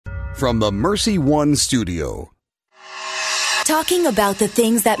From the Mercy One studio. Talking about the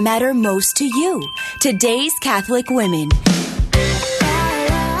things that matter most to you. Today's Catholic Women.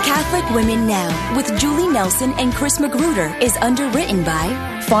 Catholic Women Now with Julie Nelson and Chris Magruder is underwritten by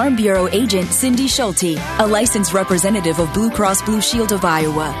Farm Bureau agent Cindy Schulte, a licensed representative of Blue Cross Blue Shield of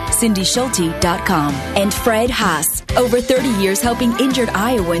Iowa, cindyschulte.com, and Fred Haas, over 30 years helping injured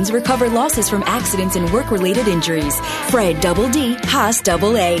Iowans recover losses from accidents and work-related injuries. Fred Double D, Haas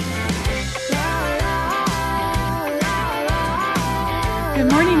Double A.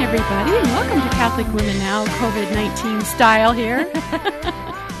 Good morning, everybody, and welcome to Catholic Women Now, COVID-19 style here.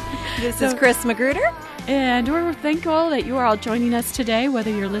 This is Chris Magruder. And we're thankful that you are all joining us today, whether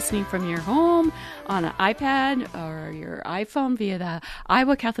you're listening from your home, on an iPad, or your iPhone via the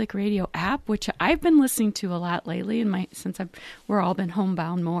Iowa Catholic Radio app, which I've been listening to a lot lately since we're all been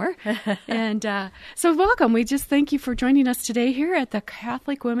homebound more. And so welcome. We just thank you for joining us today here at the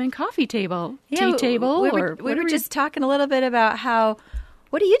Catholic Women Coffee Table, tea table. We were just talking a little bit about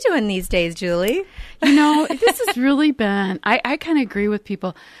what are you doing these days, Julie? You know, this has really been, I kind of agree with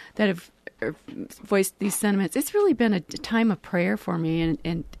people that have voiced these sentiments. It's really been a time of prayer for me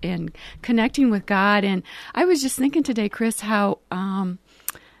and connecting with God. And I was just thinking today, Chris, how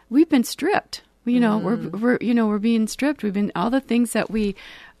we've been stripped. You know, we're being stripped. We've been all the things that we,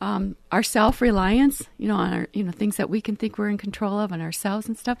 our self-reliance, on our, things that we can think we're in control of on ourselves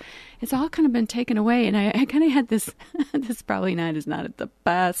and stuff. It's all kind of been taken away. And I kind of had this, this probably is not the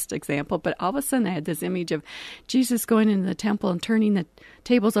best example, but all of a sudden I had this image of Jesus going into the temple and turning the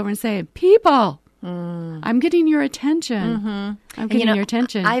tables over and saying, "People, I'm getting your attention. Mm-hmm. I'm getting your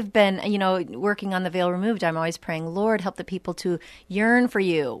attention." I've been, working on the veil removed. I'm always praying, Lord, help the people to yearn for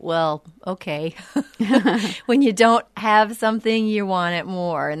you. Well, okay. When you don't have something, you want it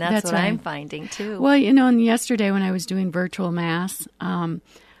more. And that's what right. I'm finding, too. Well, and yesterday when I was doing virtual Mass,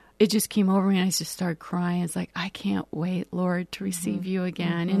 it just came over me and I just started crying. It's like, I can't wait, Lord, to receive you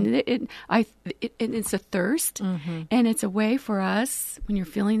again. Mm-hmm. And it's a thirst, and it's a way for us, when you're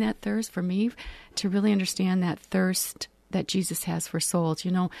feeling that thirst, for me, to really understand that thirst that Jesus has for souls.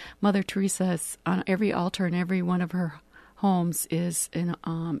 Mother Teresa's on every altar in every one of her homes is in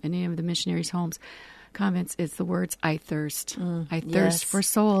any of the missionaries' homes. Convents is the words, I thirst. I thirst for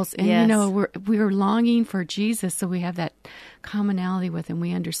souls. And, we're longing for Jesus, so we have that commonality with him.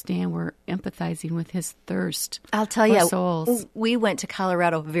 We understand, we're empathizing with his thirst. I'll tell you, souls. We went to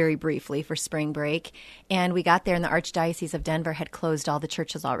Colorado very briefly for spring break, and we got there and the Archdiocese of Denver had closed all the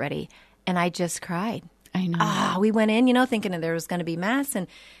churches already, and I just cried. I know. We went in, thinking that there was going to be Mass, and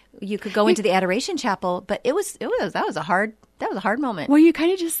you could go into the Adoration Chapel, but that was a hard moment. Well, you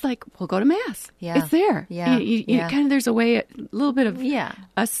kind of just go to Mass. Yeah. It's there. Yeah. You kind of, there's a little bit of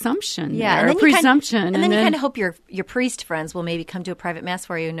assumption. Yeah. Or presumption. And then you kind of hope your priest friends will maybe come to a private Mass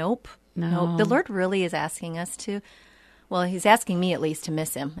for you. Nope. The Lord really is asking us to, well, he's asking me at least to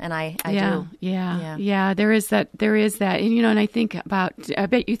miss him. And I do. Yeah. There is that. And, and I think about, I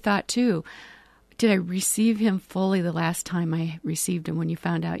bet you thought too, did I receive him fully the last time I received him when you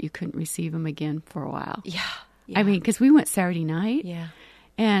found out you couldn't receive him again for a while? Yeah. I mean, because we went Saturday night. Yeah.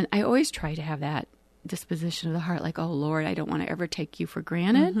 And I always try to have that disposition of the heart, like, oh, Lord, I don't want to ever take you for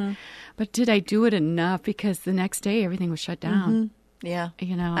granted. Mm-hmm. But did I do it enough? Because the next day, everything was shut down. Mm-hmm. Yeah.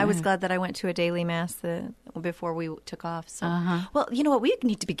 I was glad that I went to a daily Mass before we took off. So, well, you know what? We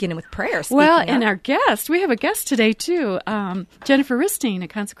need to begin with prayer. And our guest, we have a guest today, too. Jennifer Ristine, a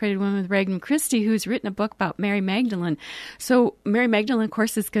consecrated woman with Regnum Christi, who's written a book about Mary Magdalene. So Mary Magdalene, of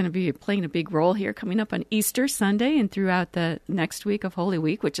course, is going to be playing a big role here coming up on Easter Sunday and throughout the next week of Holy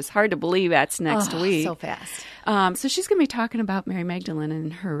Week, which is hard to believe that's next week. So fast. So she's going to be talking about Mary Magdalene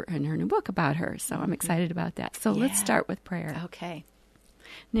and her new book about her. So I'm excited about that. So let's start with prayer. Okay.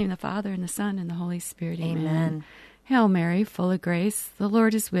 In the name of the Father, and the Son, and the Holy Spirit. Amen. Amen. Hail Mary, full of grace, the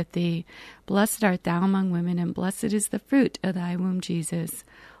Lord is with thee. Blessed art thou among women, and blessed is the fruit of thy womb, Jesus.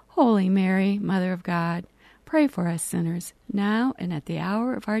 Holy Mary, Mother of God, pray for us sinners, now and at the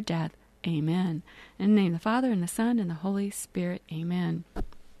hour of our death. Amen. In the name of the Father, and the Son, and the Holy Spirit. Amen.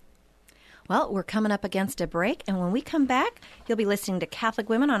 Well, we're coming up against a break, and when we come back, you'll be listening to Catholic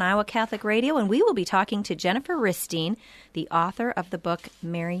Women on Iowa Catholic Radio, and we will be talking to Jennifer Ristine, the author of the book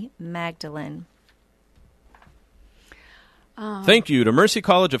Mary Magdalene. Thank you to Mercy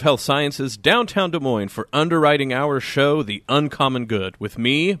College of Health Sciences, downtown Des Moines, for underwriting our show, The Uncommon Good, with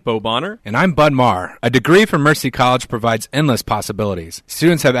me, Bo Bonner. And I'm Bud Marr. A degree from Mercy College provides endless possibilities.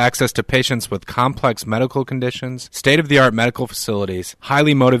 Students have access to patients with complex medical conditions, state-of-the-art medical facilities,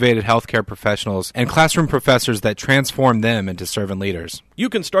 highly motivated healthcare professionals, and classroom professors that transform them into servant leaders. You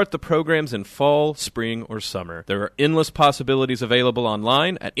can start the programs in fall, spring, or summer. There are endless possibilities available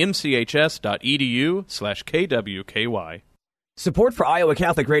online at mchs.edu/kwky. Support for Iowa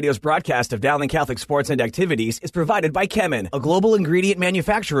Catholic Radio's broadcast of Dowling Catholic sports and activities is provided by Chemin, a global ingredient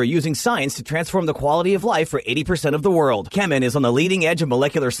manufacturer using science to transform the quality of life for 80% of the world. Chemin is on the leading edge of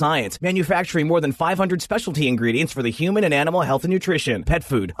molecular science, manufacturing more than 500 specialty ingredients for the human and animal health and nutrition, pet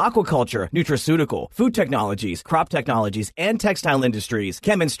food, aquaculture, nutraceutical, food technologies, crop technologies, and textile industries.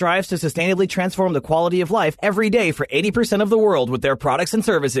 Chemin strives to sustainably transform the quality of life every day for 80% of the world with their products and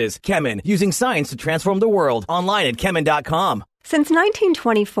services. Chemin, using science to transform the world. Online at chemin.com. Since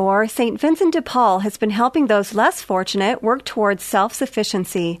 1924, St. Vincent de Paul has been helping those less fortunate work towards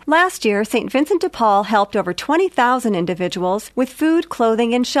self-sufficiency. Last year, St. Vincent de Paul helped over 20,000 individuals with food,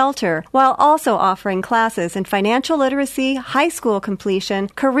 clothing, and shelter, while also offering classes in financial literacy, high school completion,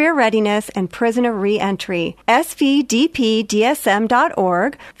 career readiness, and prisoner re-entry. svdpdsm.org,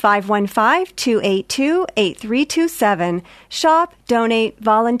 515-282-8327. Shop, donate,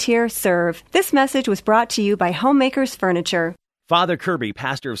 volunteer, serve. This message was brought to you by Homemakers Furniture. Father Kirby,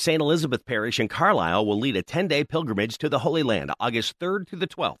 pastor of St. Elizabeth Parish in Carlisle, will lead a 10-day pilgrimage to the Holy Land, August 3rd through the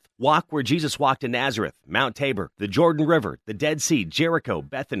 12th. Walk where Jesus walked in Nazareth, Mount Tabor, the Jordan River, the Dead Sea, Jericho,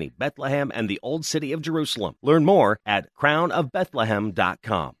 Bethany, Bethlehem, and the Old City of Jerusalem. Learn more at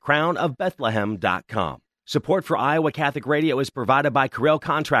crownofbethlehem.com. crownofbethlehem.com. Support for Iowa Catholic Radio is provided by Corel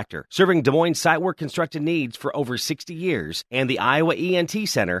Contractor, serving Des Moines site work construction needs for over 60 years, and the Iowa ENT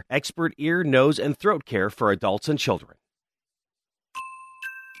Center, expert ear, nose, and throat care for adults and children.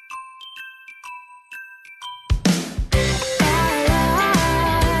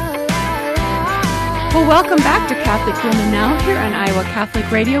 Well, welcome back to Catholic Women Now here on Iowa Catholic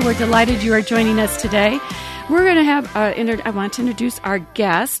Radio. We're delighted you are joining us today. We're going to have, I want to introduce our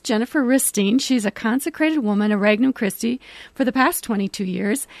guest, Jennifer Ristine. She's a consecrated woman, a Regnum Christi, for the past 22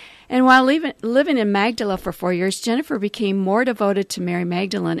 years. And while living in Magdala for 4 years, Jennifer became more devoted to Mary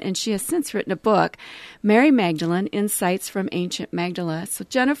Magdalene, and she has since written a book, Mary Magdalene, Insights from Ancient Magdala. So,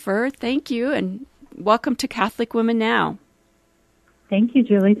 Jennifer, thank you, and welcome to Catholic Women Now. Thank you,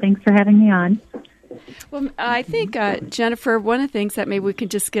 Julie. Thanks for having me on. Well, I think, Jennifer, one of the things that maybe we can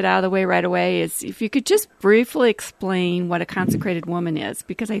just get out of the way right away is if you could just briefly explain what a consecrated woman is,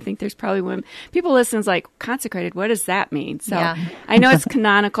 because I think there's probably people listening like, consecrated, what does that mean? So yeah. I know it's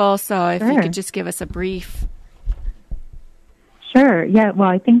canonical, so if you could just give us a brief. Sure. Yeah, well,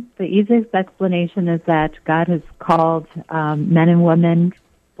 I think the easiest explanation is that God has called men and women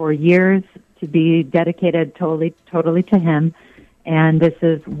for years to be dedicated totally to Him. And this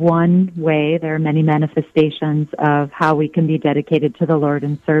is one way. There are many manifestations of how we can be dedicated to the Lord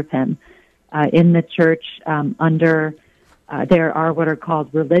and serve Him. In the church, there are what are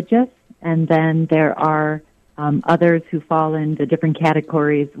called religious, and then there are others who fall into different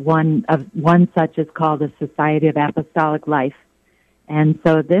categories. One such is called a Society of Apostolic Life. And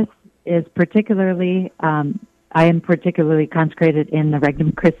so this is particularly, I am particularly consecrated in the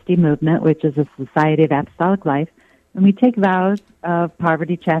Regnum Christi movement, which is a Society of Apostolic Life. And we take vows of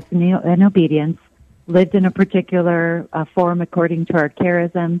poverty, chastity, and obedience, lived in a particular form according to our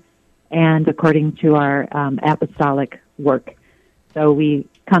charism and according to our apostolic work. So we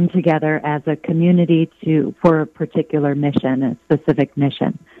come together as a community for a particular mission, a specific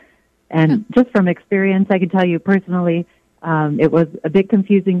mission. And just from experience, I can tell you personally, it was a bit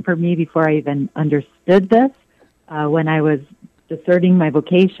confusing for me before I even understood this. When I was discerning my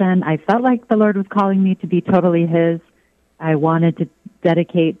vocation, I felt like the Lord was calling me to be totally His. I wanted to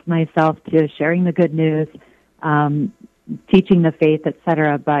dedicate myself to sharing the good news, teaching the faith,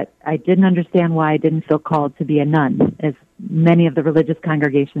 etc., but I didn't understand why I didn't feel called to be a nun, as many of the religious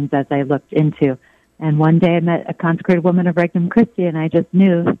congregations as I looked into. And one day I met a consecrated woman of Regnum Christi, and I just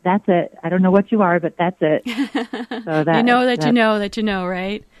knew, that's it. I don't know what you are, but that's it. So that, you know,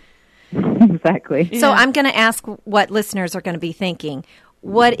 right? Exactly. Yeah. So I'm going to ask what listeners are going to be thinking.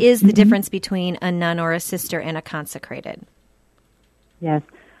 What is the difference between a nun or a sister and a consecrated? Yes.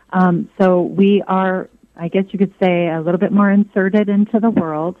 So we are, I guess you could say, a little bit more inserted into the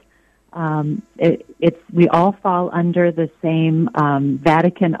world. We all fall under the same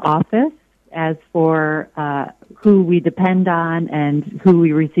Vatican office as for who we depend on and who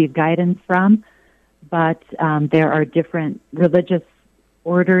we receive guidance from. But there are different religious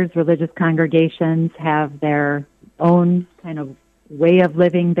orders, religious congregations have their own kind of way of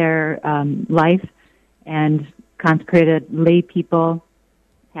living their life, and consecrated lay people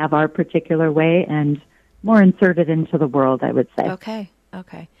have our particular way and more inserted into the world, I would say.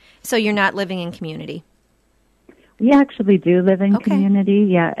 Okay. So you're not living in community? We actually do live in community,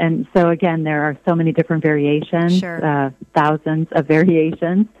 yeah. And so, again, there are so many different variations, thousands of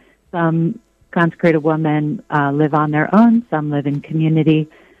variations. Some consecrated women live on their own, some live in community.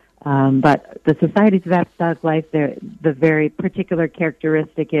 But the Societies of Apostolic Life, the very particular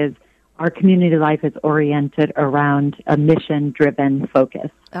characteristic is our community life is oriented around a mission-driven focus.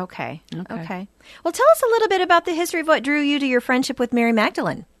 Okay. Well, tell us a little bit about the history of what drew you to your friendship with Mary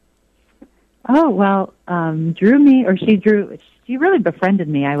Magdalene. Oh, well, she really befriended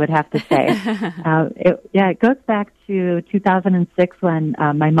me, I would have to say. It goes back to 2006 when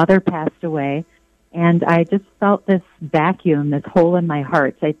my mother passed away, and I just felt this vacuum, this hole in my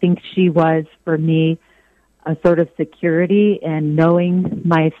heart. I think she was, for me, a sort of security in knowing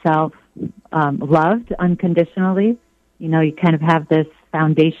myself loved unconditionally. You know, you kind of have this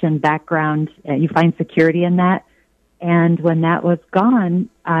foundation background, you find security in that. And when that was gone,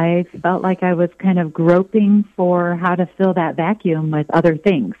 I felt like I was kind of groping for how to fill that vacuum with other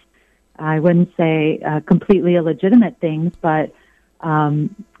things. I wouldn't say completely illegitimate things, but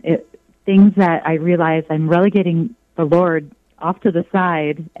things that I realized I'm relegating the Lord off to the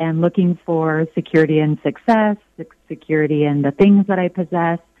side and looking for security in success, security in the things that I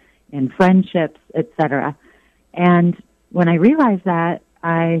possess, in friendships, etc. And when I realized that,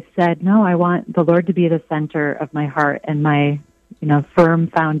 I said, no, I want the Lord to be the center of my heart and my, firm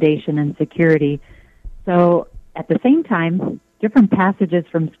foundation and security. So at the same time, different passages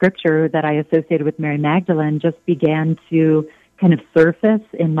from Scripture that I associated with Mary Magdalene just began to kind of surface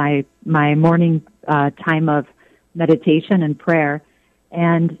in my morning time of meditation and prayer.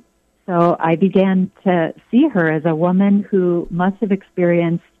 And so I began to see her as a woman who must have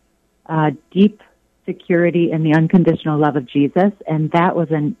experienced deep security in the unconditional love of Jesus, and that was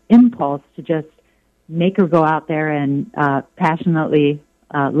an impulse to just make her go out there and passionately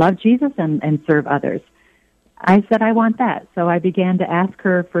love Jesus and serve others. I said, I want that. So I began to ask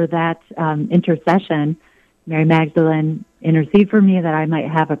her for that intercession. Mary Magdalene, intercede for me that I might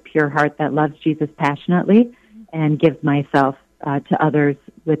have a pure heart that loves Jesus passionately and gives myself to others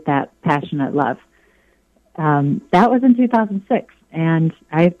with that passionate love. That was in 2006. And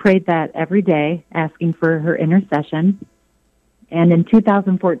I prayed that every day, asking for her intercession. And in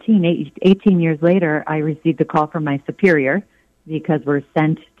 2014, 18 years later, I received a call from my superior because we're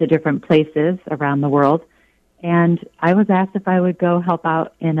sent to different places around the world. And I was asked if I would go help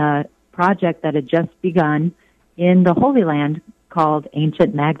out in a project that had just begun in the Holy Land called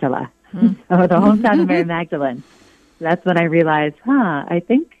Ancient Magdala. So the hometown of Mary Magdalene. That's when I realized, I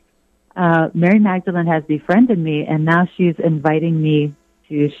think Mary Magdalene has befriended me, and now she's inviting me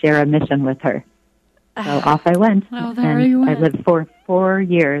to share a mission with her. So off I went. Oh, there you went. I lived for 4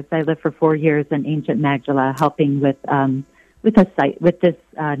 years. I lived for 4 years in Ancient Magdala, helping with a site, with this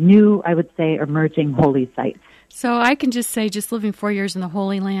new, I would say, emerging holy site. So I can just say just living 4 years in the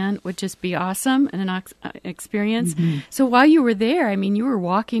Holy Land would just be awesome and an experience. Mm-hmm. So while you were there, I mean, you were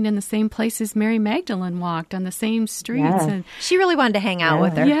walking in the same places Mary Magdalene walked, on the same streets. Yes. And she really wanted to hang out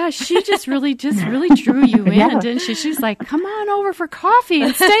with her. Yeah, she just really drew you in, didn't she? She was like, come on over for coffee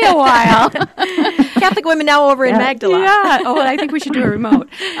and stay a while. Catholic women now over in Magdala. Yeah. Oh, I think we should do a remote.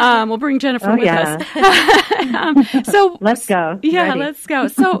 We'll bring Jennifer with us. So let's go. Yeah, Ready. Let's go.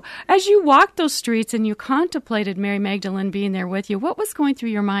 So as you walked those streets and you contemplated Mary Magdalene being there with you, what was going through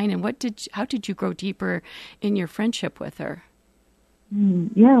your mind, and how did you grow deeper in your friendship with her?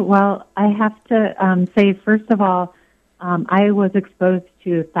 Yeah, well, I have to say, first of all, I was exposed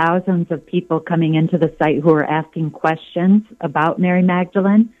to thousands of people coming into the site who were asking questions about Mary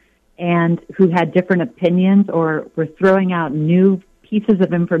Magdalene and who had different opinions or were throwing out new pieces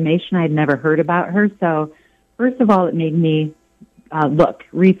of information I'd never heard about her. So, first of all, it made me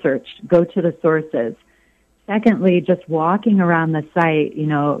research, go to the sources. Secondly, just walking around the site,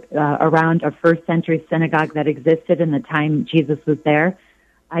 around a first century synagogue that existed in the time Jesus was there,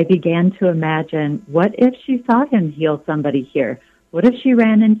 I began to imagine, what if she saw him heal somebody here? What if she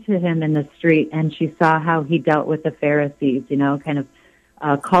ran into him in the street and she saw how he dealt with the Pharisees,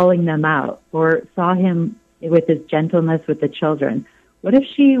 calling them out, or saw him with his gentleness with the children? What if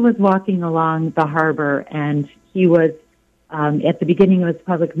she was walking along the harbor and he was, at the beginning of his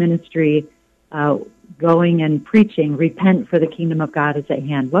public ministry, going and preaching, repent for the kingdom of God is at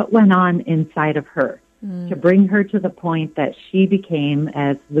hand? What went on inside of her to bring her to the point that she became,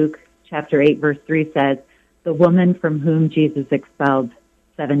 as Luke chapter 8, verse 3 says, the woman from whom Jesus expelled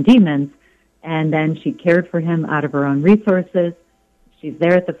 7 demons, and then she cared for him out of her own resources. She's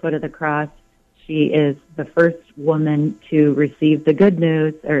there at the foot of the cross. She is the first woman to receive the good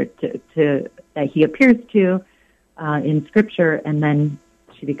news, or that he appears to in Scripture, and then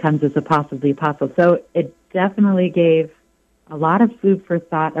she becomes his apostle of the apostles. So it definitely gave a lot of food for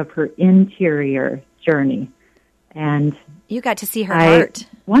thought of her interior journey. And you got to see her heart.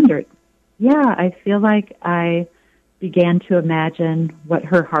 Wondered. Yeah, I feel like I began to imagine what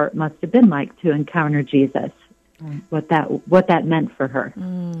her heart must have been like to encounter Jesus, what that meant for her.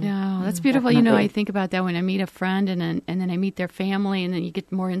 Yeah, that's beautiful. Definitely. You know, I think about that when I meet a friend and then I meet their family, and then you get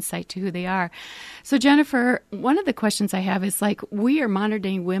more insight to who they are. So, Jennifer, one of the questions I have is, like, we are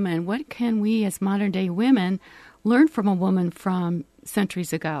modern-day women. What can we as modern-day women learn from a woman from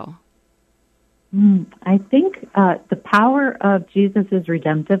centuries ago? I think the power of Jesus'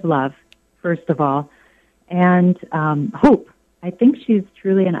 redemptive love, first of all, and hope. I think she's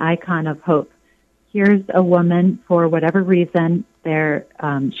truly an icon of hope. Here's a woman, for whatever reason,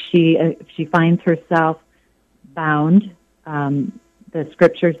 she finds herself bound. The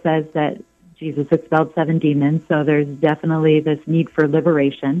Scripture says that Jesus expelled 7 demons, so there's definitely this need for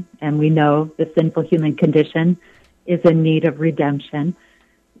liberation, and we know the sinful human condition is in need of redemption.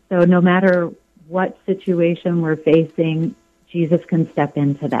 So no matter what situation we're facing, Jesus can step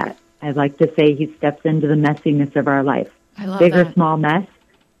into that. I'd like to say he steps into the messiness of our life. I love Big or that. small mess,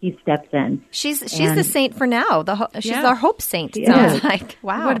 he steps in. She's the saint for now. She's our hope saint. She Sounds is. like,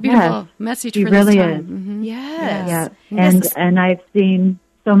 wow. What a beautiful message she for really this time. is. Mm-hmm. Yes. Yeah, and I've seen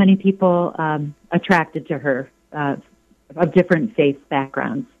so many people attracted to her of different faith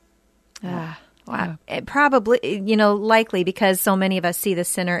backgrounds. Wow. It probably, likely because so many of us see the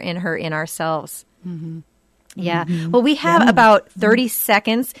sinner in her, in ourselves. Mm-hmm. Yeah. Well, we have about 30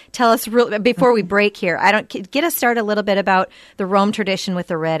 seconds. Tell us before we break here. Get us started a little bit about the Rome tradition with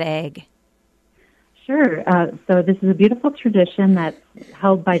the red egg. Sure. So this is a beautiful tradition that's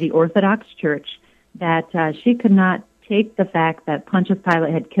held by the Orthodox Church, that she could not take the fact that Pontius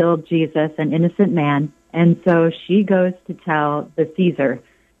Pilate had killed Jesus, an innocent man, and so she goes to tell the Caesar.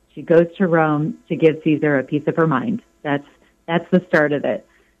 She goes to Rome to give Caesar a piece of her mind. That's the start of it.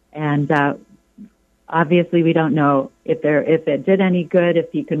 And obviously, we don't know if it did any good,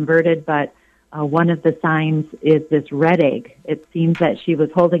 if he converted, but one of the signs is this red egg. It seems that she was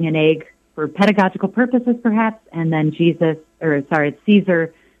holding an egg for pedagogical purposes, perhaps, and then Caesar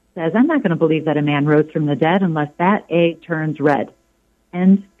says, "I'm not going to believe that a man rose from the dead unless that egg turns red."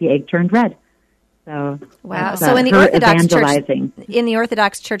 And the egg turned red. So wow. So in the Orthodox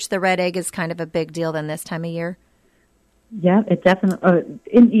Church, the red egg is kind of a big deal then this time of year. Yeah, it definitely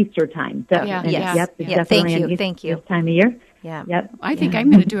in Easter time. Definitely. Yeah. Yep. Yeah. Definitely Thank you. This time of year. Yeah. Yep. I think I'm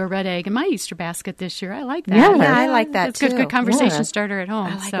going to do a red egg in my Easter basket this year. I like that. Yeah, I like that That's too. good conversation starter at home.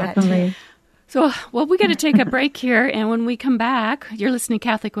 I like so. that Definitely. So, well, we got to take a break here, and when we come back, you're listening to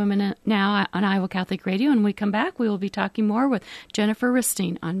Catholic Women Now on Iowa Catholic Radio, and when we come back, we will be talking more with Jennifer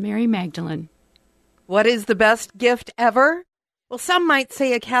Ristine on Mary Magdalene. What is the best gift ever? Well, some might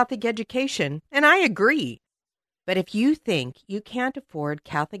say a Catholic education, and I agree. But if you think you can't afford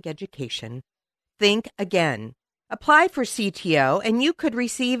Catholic education, think again. Apply for CTO, and you could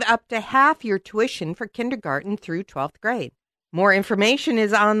receive up to half your tuition for kindergarten through 12th grade. More information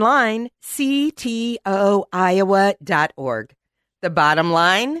is online, ctoiowa.org. The bottom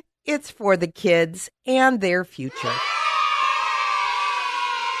line, it's for the kids and their future.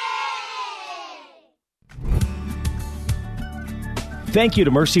 Thank you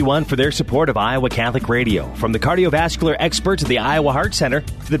to Mercy One for their support of Iowa Catholic Radio. From the cardiovascular experts at the Iowa Heart Center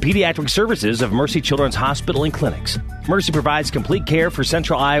to the pediatric services of Mercy Children's Hospital and Clinics, Mercy provides complete care for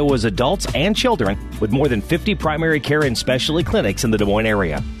Central Iowa's adults and children with more than 50 primary care and specialty clinics in the Des Moines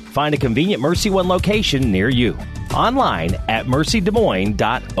area. Find a convenient Mercy One location near you. Online at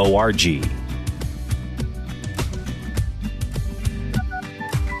mercydesmoines.org.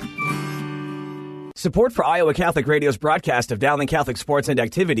 Support for Iowa Catholic Radio's broadcast of Dowling Catholic sports and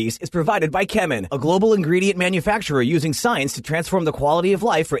activities is provided by Chemin, a global ingredient manufacturer using science to transform the quality of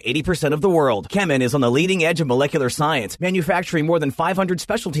life for 80% of the world. Chemin is on the leading edge of molecular science, manufacturing more than 500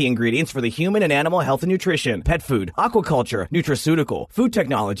 specialty ingredients for the human and animal health and nutrition, pet food, aquaculture, nutraceutical, food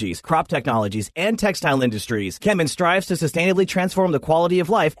technologies, crop technologies, and textile industries. Chemin strives to sustainably transform the quality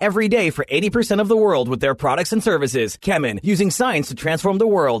of life every day for 80% of the world with their products and services. Chemin, using science to transform the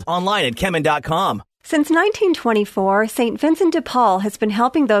world. Online at chemin.com. Since 1924, St. Vincent de Paul has been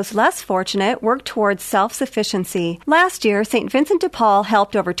helping those less fortunate work towards self-sufficiency. Last year, St. Vincent de Paul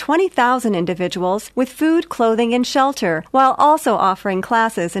helped over 20,000 individuals with food, clothing, and shelter, while also offering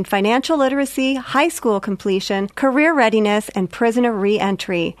classes in financial literacy, high school completion, career readiness, and prisoner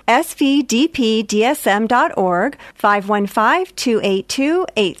re-entry. svdpdsm.org,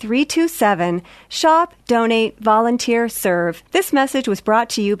 515-282-8327. Shop, donate, volunteer, serve. This message was brought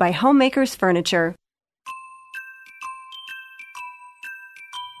to you by Homemakers Furniture.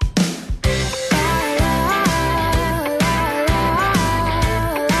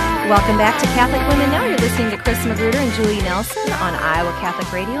 Welcome back to Catholic Women Now. You're listening to Chris Magruder and Julie Nelson on Iowa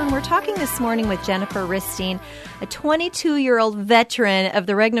Catholic Radio, and we're talking this morning with Jennifer Ristine, a 22-year-old veteran of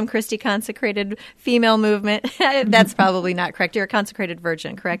the Regnum Christi consecrated female movement. That's probably not correct. You're a consecrated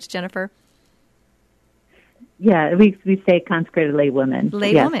virgin, correct, Jennifer? Yeah, we say consecrated lay woman.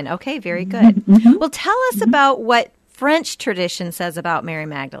 Lay yes. woman. Okay, very good. Mm-hmm. Well, tell us about what French tradition says about Mary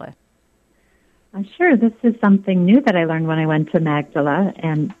Magdalene. Sure. This is something new that I learned when I went to Magdala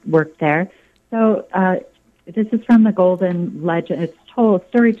and worked there. So this is from the Golden Legend. It's a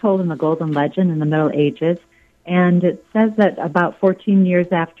story told in the Golden Legend in the Middle Ages. And it says that about 14 years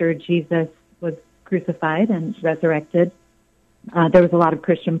after Jesus was crucified and resurrected, there was a lot of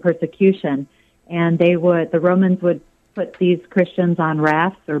Christian persecution. And the Romans would put these Christians on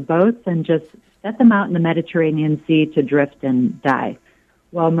rafts or boats and just set them out in the Mediterranean Sea to drift and die.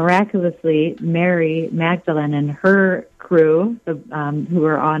 Well, miraculously, Mary Magdalene and her crew, who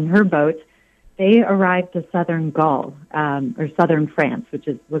were on her boat, they arrived to southern Gaul, or southern France, which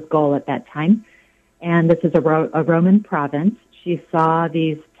was Gaul at that time. And this is a Roman province. She saw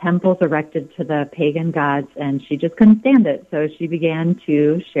these temples erected to the pagan gods, and she just couldn't stand it. So she began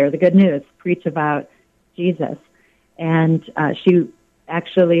to share the good news, preach about Jesus. And she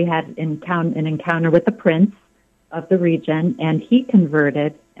actually had an encounter with the prince of the region, and he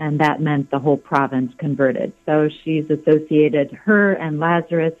converted, and that meant the whole province converted. So she's associated, her and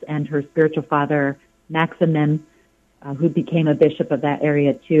Lazarus and her spiritual father, Maximin, who became a bishop of that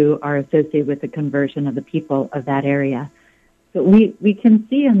area too, are associated with the conversion of the people of that area. So we can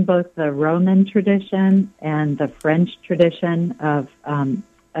see in both the Roman tradition and the French tradition of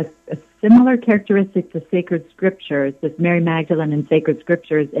a similar characteristic to sacred scriptures, this Mary Magdalene in sacred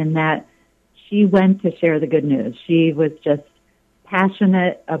scriptures, in that she went to share the good news. She was just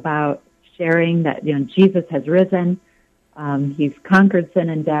passionate about sharing that, Jesus has risen. He's conquered sin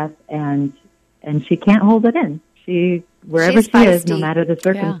and death, and she can't hold it in. Wherever she is, no matter the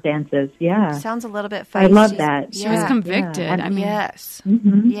circumstances. Yeah. Sounds a little bit feisty. I love that. She was convicted. Yeah. Yes.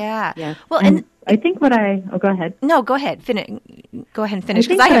 Mm-hmm. Yeah. Yes. Well, and I think go ahead. No, go ahead. Go ahead and finish,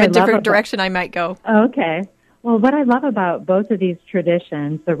 because I have a different direction I might go. Okay. Well, what I love about both of these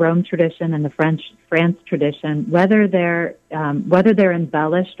traditions, the Rome tradition and the France tradition, whether they're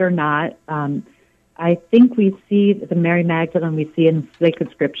embellished or not, I think we see the Mary Magdalene we see in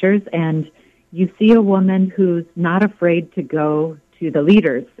sacred scriptures, and you see a woman who's not afraid to go to the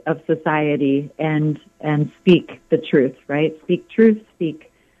leaders of society and speak the truth, right? Speak truth,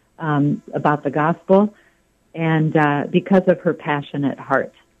 speak about the gospel, and because of her passionate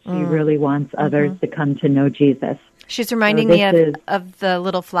heart. She really wants others to come to know Jesus. She's reminding me of the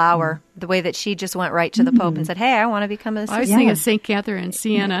little flower, the way that she just went right to the Pope and said, "Hey, I want to become a." I was thinking of St. Catherine in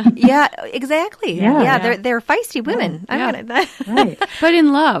Siena. Yeah, exactly. Yeah. They're feisty women. Yeah. Right. But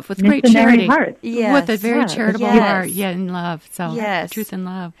in love, with great charity. Heart. Yes. With a very charitable heart. Yeah, in love. So truth and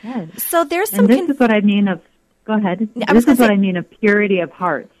love. Yes. So there's some. And this is what I mean of. Go ahead. This is what I mean of purity of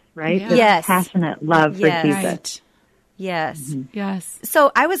heart, right? Yeah. Yes. Passionate love for Jesus. Right. Yes. Mm-hmm. Yes.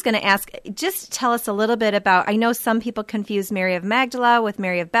 So I was going to ask, just tell us a little bit about, I know some people confuse Mary of Magdala with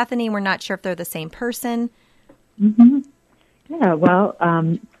Mary of Bethany. We're not sure if they're the same person. Mm-hmm. Yeah, well,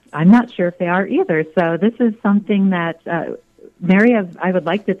 I'm not sure if they are either. So this is something that I would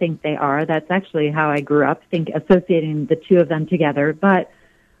like to think they are. That's actually how I grew up, associating the two of them together. But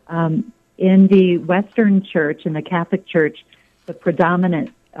in the Western Church, in the Catholic Church, the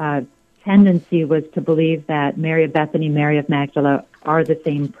predominant tendency was to believe that Mary of Bethany, Mary of Magdala are the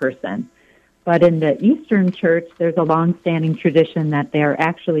same person. But in the Eastern Church, there's a long-standing tradition that they are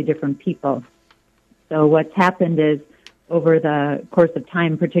actually different people. So what's happened is, over the course of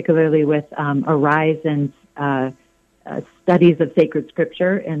time, particularly with a rise in studies of sacred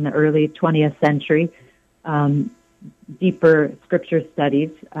scripture in the early 20th century, deeper scripture studies,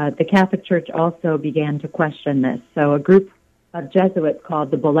 the Catholic Church also began to question this. So a group of Jesuits called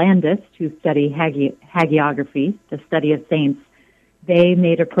the Bollandists, who study hagiography, the study of saints, they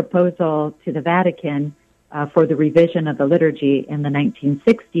made a proposal to the Vatican for the revision of the liturgy in the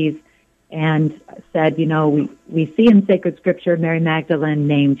 1960s, and said, we see in sacred scripture Mary Magdalene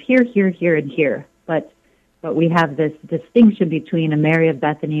named here, here, here, and here, but we have this distinction between a Mary of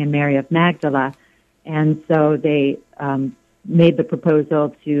Bethany and Mary of Magdala, and so they made the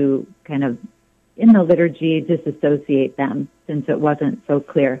proposal to kind of, in the liturgy, disassociate them since it wasn't so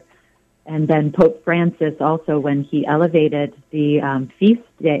clear. And then Pope Francis also, when he elevated the feast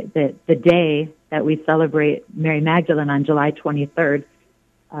day, the day that we celebrate Mary Magdalene on July 23rd,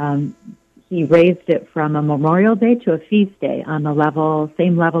 he raised it from a Memorial Day to a feast day on the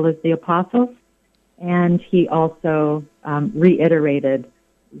same level as the apostles. And he also reiterated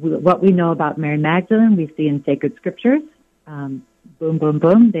what we know about Mary Magdalene. We see in sacred scriptures. Boom, boom,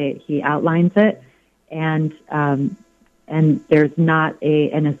 boom. He outlines it, and there's not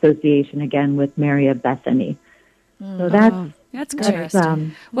an association again with Mary of Bethany. So that's good.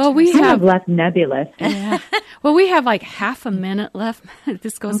 Well, we have left nebulous. Yeah. Well, we have like half a minute left.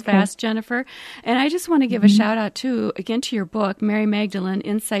 This goes fast, Jennifer. And I just want to give a shout out to your book, Mary Magdalene,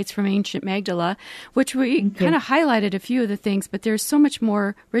 Insights from Ancient Magdala, which we kind of highlighted a few of the things, but there's so much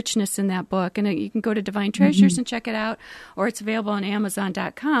more richness in that book. And you can go to Divine Treasures and check it out, or it's available on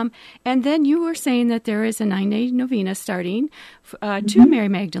Amazon.com. And then you were saying that there is a 9-day novena starting to Mary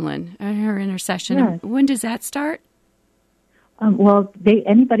Magdalene and her intercession. Yes. When does that start?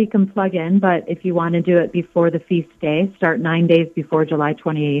 Anybody can plug in, but if you want to do it before the feast day, start 9 days before July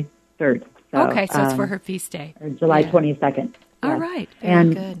 23rd. So it's for her feast day. Or July 22nd. All right.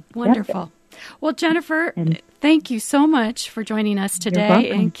 Very good. Wonderful. Well, Jennifer, thank you so much for joining us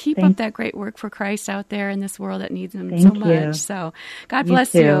today, and keep up that great work for Christ out there in this world that needs him so much. So God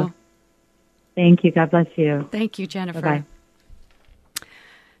bless you. Thank you. God bless you. Thank you, Jennifer. Bye-bye.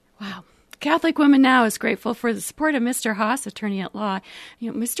 Wow. Catholic Women Now is grateful for the support of Mr. Haas, attorney at law.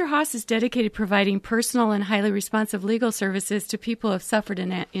 Mr. Haas is dedicated to providing personal and highly responsive legal services to people who have suffered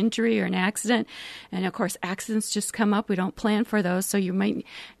an injury or an accident. And, of course, accidents just come up. We don't plan for those. So you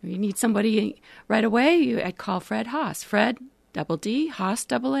need somebody right away. I'd call Fred Haas. Fred, double D, Haas,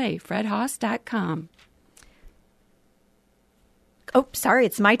 double A, fredhaas.com. Oh, sorry.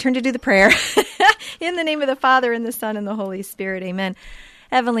 It's my turn to do the prayer. In the name of the Father, and the Son, and the Holy Spirit. Amen.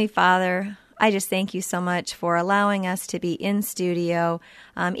 Heavenly Father, I just thank you so much for allowing us to be in studio,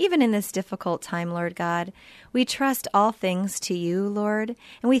 even in this difficult time, Lord God. We trust all things to you, Lord,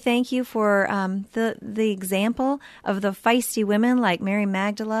 and we thank you for the example of the feisty women like Mary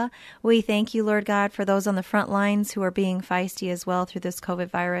Magdala. We thank you, Lord God, for those on the front lines who are being feisty as well through this COVID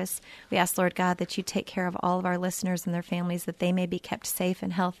virus. We ask, Lord God, that you take care of all of our listeners and their families, that they may be kept safe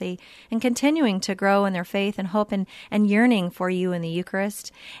and healthy and continuing to grow in their faith and hope and yearning for you in the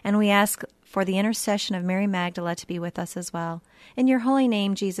Eucharist. And we ask for the intercession of Mary Magdala to be with us as well. In your holy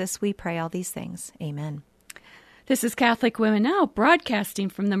name, Jesus, we pray all these things. Amen. This is Catholic Women Now, broadcasting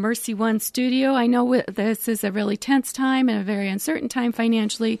from the Mercy One studio. I know this is a really tense time and a very uncertain time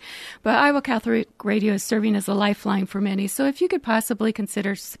financially, but Iowa Catholic Radio is serving as a lifeline for many. So if you could possibly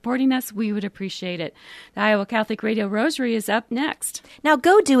consider supporting us, we would appreciate it. The Iowa Catholic Radio Rosary is up next. Now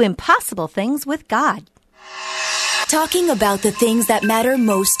go do impossible things with God. Talking about the things that matter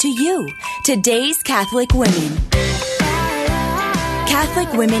most to you. Today's Catholic Women.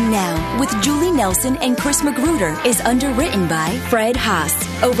 Catholic Women Now with Julie Nelson and Chris Magruder is underwritten by Fred Haas.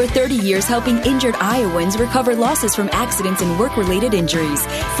 Over 30 years helping injured Iowans recover losses from accidents and work-related injuries.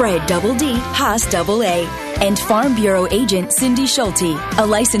 Fred Double D, Haas Double A. And Farm Bureau agent Cindy Schulte, a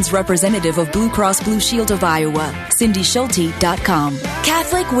licensed representative of Blue Cross Blue Shield of Iowa. CindySchulte.com.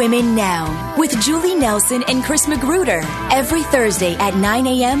 Catholic Women Now with Julie Nelson and Chris Magruder every Thursday at 9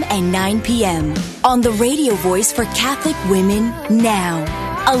 a.m. and 9 p.m. on the radio voice for Catholic Women Now.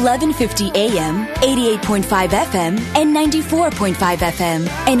 1150 AM, 88.5 FM, and 94.5 FM,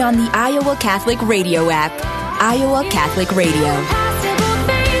 and on the Iowa Catholic Radio app. Iowa Catholic Radio.